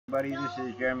Everybody, this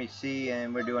is Jeremy C,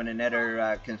 and we're doing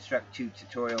another Construct 2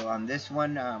 tutorial. On this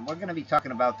one, we're going to be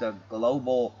talking about the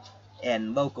global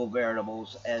and local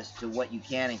variables as to what you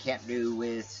can and can't do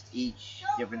with each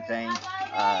different thing.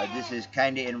 This is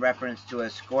kind of in reference to a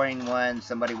scoring one.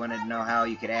 Somebody wanted to know how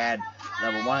you could add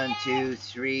level 1, 2,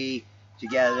 3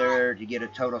 together to get a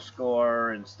total score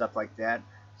and stuff like that.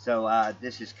 So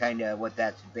this is kind of what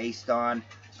that's based on.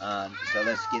 So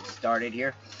let's get started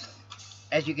here.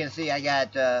 As you can see, I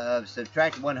got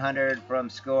subtract 100 from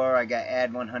score. I got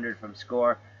add 100 from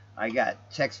score. I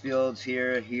got text fields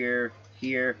here, here,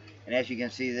 here. And as you can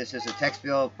see, this is a text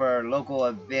field for local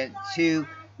event 2,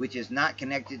 which is not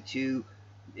connected to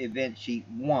event sheet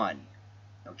 1.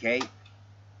 Okay?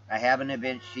 I have an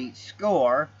event sheet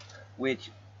score,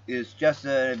 which is just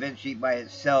an event sheet by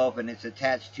itself, and it's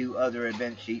attached to other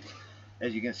event sheets.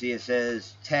 As you can see, it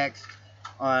says text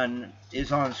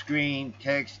is on screen,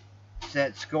 text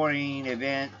set scoring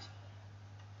event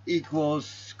equals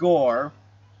score.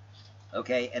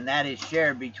 Okay, and that is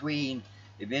shared between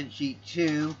event sheet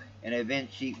 2 and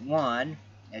event sheet 1.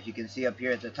 As you can see up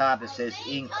here at the top, it says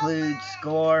include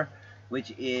score,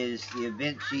 which is the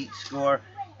event sheet score.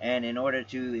 And in order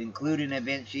to include an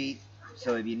event sheet,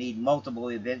 so if you need multiple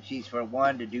event sheets for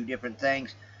one to do different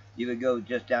things, you would go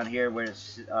just down here where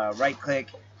it's right click,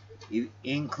 you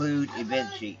include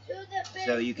event sheet.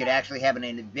 So you could actually have an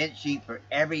event sheet for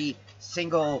every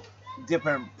single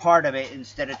different part of it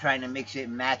instead of trying to mix it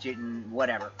and match it and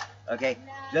whatever. Okay,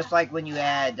 just like when you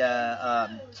add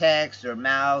text or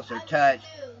mouse or touch,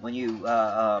 when you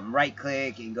right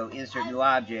click and go insert new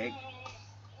object,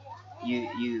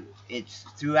 it's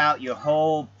throughout your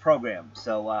whole program.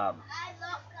 So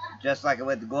just like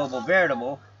with the global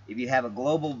variable, if you have a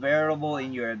global variable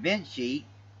in your event sheet,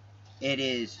 it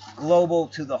is global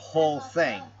to the whole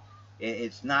thing.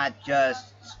 It's not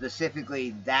just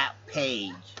specifically that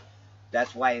page.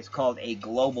 That's why it's called a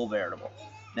global variable.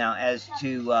 Now, as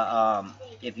to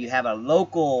if you have a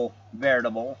local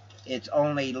variable, it's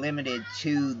only limited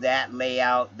to that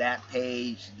layout, that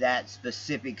page, that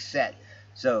specific set.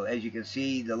 So, as you can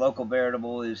see, the local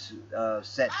variable is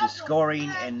set to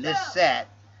scoring in this set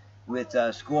with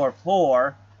score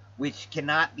 4, which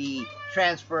cannot be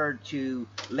transferred to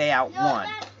layout 1.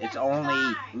 It's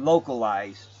only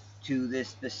localized to this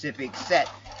specific set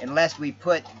unless we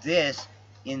put this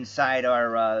inside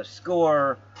our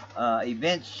score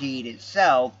event sheet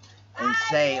itself and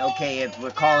say, okay, if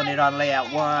we're calling it on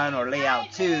layout 1 or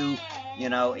layout 2, you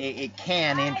know, it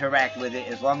can interact with it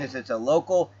as long as it's a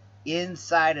local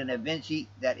inside an event sheet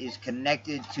that is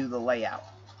connected to the layout.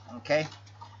 Okay,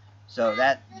 so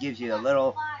that gives you a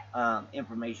little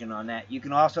information on that. You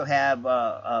can also have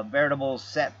variables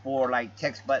set for like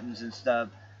text buttons and stuff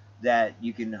that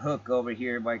you can hook over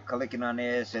here by clicking on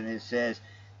this, and it says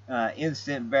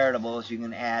instant variables. You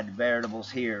can add variables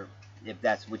here if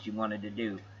that's what you wanted to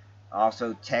do.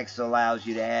 Also, text allows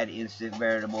you to add instant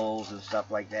variables and stuff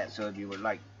like that. So if you were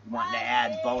like wanting to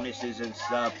add bonuses and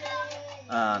stuff,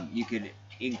 you could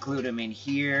include them in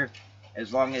here.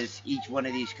 As long as each one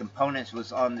of these components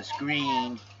was on the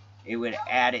screen, it would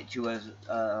add it to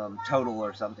a total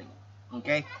or something.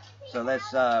 Okay, so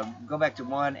let's go back to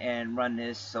 1 and run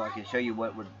this so I can show you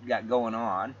what we've got going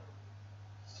on.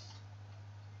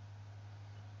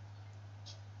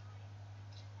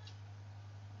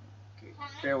 Okay,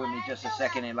 bear with me just a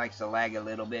second. It likes to lag a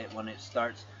little bit when it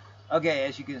starts. Okay,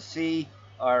 as you can see,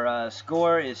 our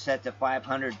score is set to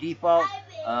 500 default.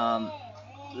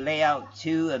 Layout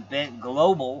 2 event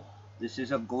global. This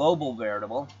is a global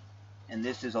variable, and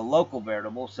this is a local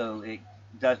variable, so it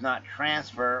does not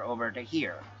transfer over to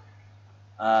here.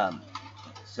 Has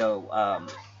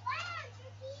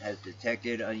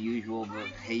detected unusual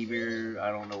behavior. I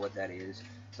don't know what that is.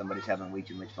 Somebody's having way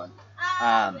too much fun.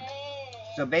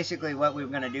 So basically what we're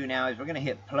going to do now is we're going to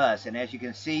hit plus, and as you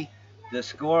can see, the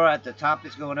score at the top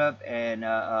is going up, and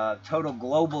total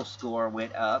global score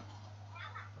went up,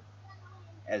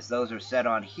 as those are set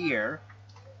on here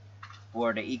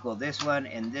for to equal this one,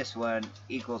 and this one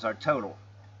equals our total.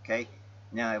 Okay,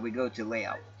 now if we go to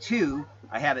layout 2,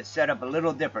 I have it set up a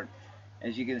little different.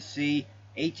 As you can see,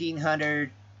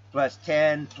 1800 plus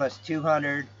 10 plus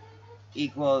 200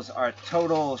 equals our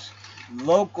totals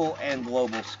local and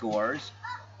global scores.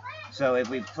 So if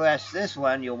we press this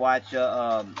one, you'll watch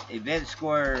event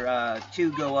score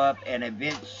 2 go up and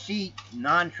event sheet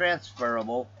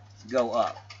non-transferable go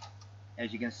up.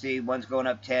 As you can see, one's going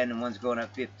up 10 and one's going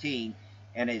up 15,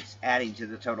 and it's adding to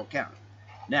the total count.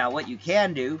 Now, what you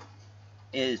can do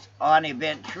is on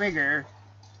event trigger,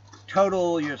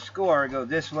 total your score, go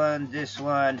this one,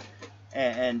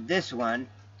 and this one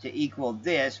to equal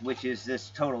this, which is this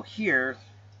total here,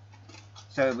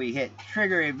 So if we hit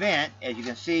trigger event, as you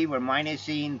can see, we're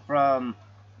minusing from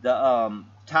the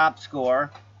top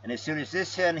score, and as soon as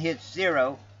this one hits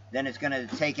 0, then it's going to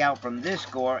take out from this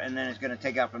score, and then it's going to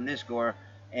take out from this score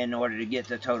in order to get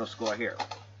the total score here.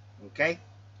 Okay?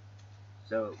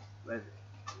 So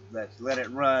let's let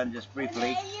it run just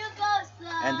briefly.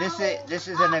 And this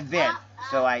is an event,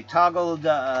 so I toggled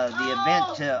the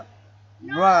event to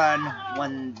run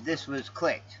when this was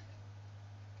clicked.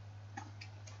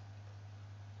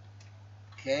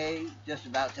 Okay, just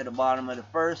about to the bottom of the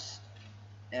first,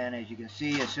 and as you can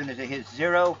see, as soon as it hits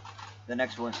 0, the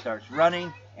next one starts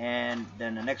running, and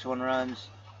then the next one runs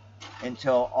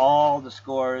until all the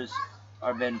scores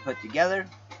are been put together.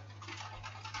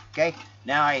 Okay,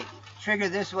 now I trigger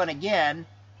this one again,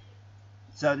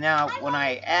 so now when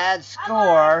I add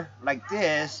score like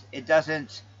this, it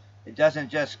doesn't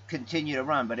just continue to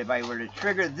run. But if I were to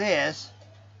trigger this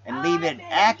and leave it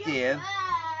active,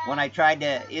 when I tried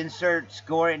to insert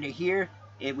score into here,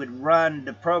 it would run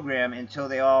the program until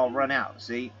they all run out.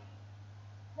 See?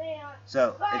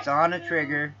 So it's on a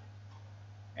trigger,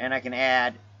 and I can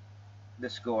add the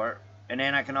score, and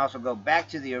then I can also go back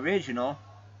to the original,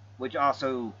 which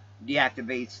also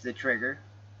deactivates the trigger,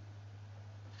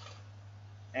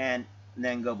 and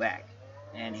then go back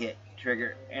and hit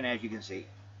trigger, and as you can see,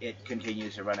 it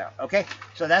continues to run out. Okay,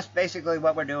 so that's basically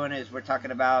what we're doing, is we're talking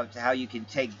about how you can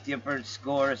take different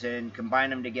scores and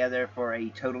combine them together for a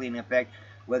totaling effect,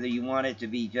 whether you want it to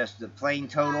be just the plain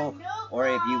total, or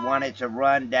if you want it to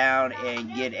run down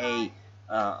and get a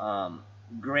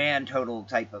grand total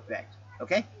type effect.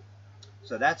 Okay,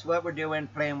 so that's what we're doing,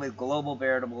 playing with global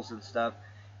variables and stuff.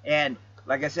 And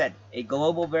like I said, a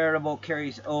global variable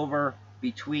carries over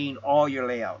between all your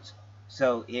layouts.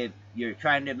 So if you're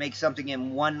trying to make something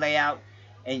in one layout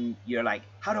and you're like,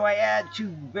 how do I add two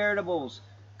variables?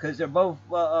 Because they're both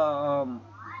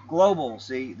global.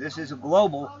 See, this is a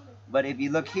global, but if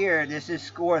you look here, this is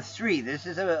score 3. This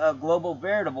is a global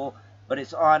variable, but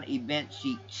it's on event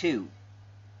sheet 2.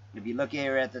 If you look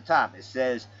here at the top, it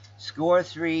says score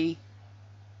 3,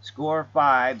 score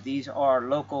 5. These are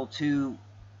local to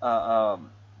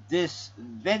this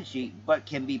event sheet, but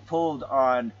can be pulled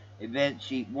on event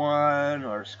sheet 1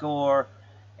 or score,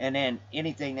 and then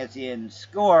anything that's in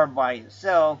score by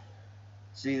itself.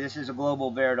 See, this is a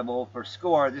global variable for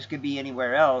score. This could be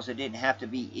anywhere else. It didn't have to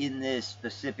be in this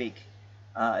specific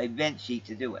event sheet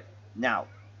to do it. Now,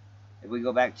 if we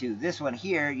go back to this one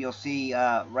here, you'll see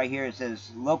right here it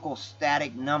says local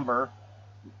static number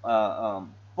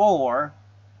 4.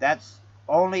 That's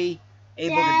only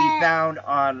able to be found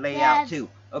on layout 2.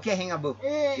 Okay, hang on, boo.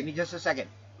 Give me just a second.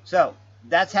 So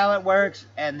that's how it works,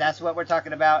 and that's what we're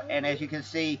talking about. And as you can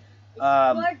see,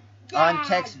 on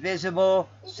text visible,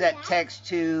 set text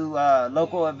to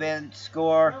local event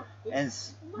score, and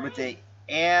with the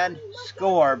and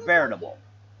score variable.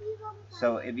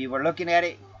 So if you were looking at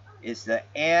it, it's the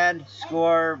and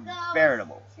score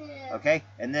variable. Okay,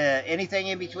 and anything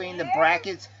in between the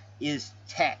brackets is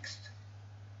text.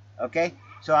 Okay,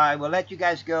 so I will let you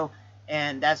guys go,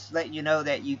 and that's letting you know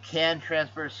that you can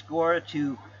transfer score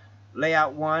to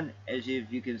layout 1, as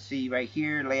if you can see right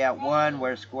here, layout 1,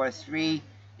 where score 3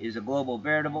 is a global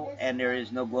variable, and there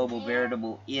is no global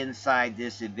variable inside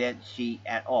this event sheet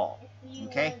at all.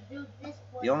 Okay,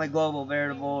 the only global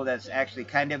variable that's actually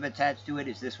kind of attached to it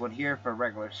is this one here for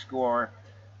regular score,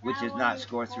 which is not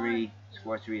score 3.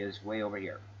 Score 3 is way over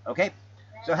here. Okay,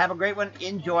 so have a great one.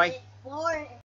 Enjoy.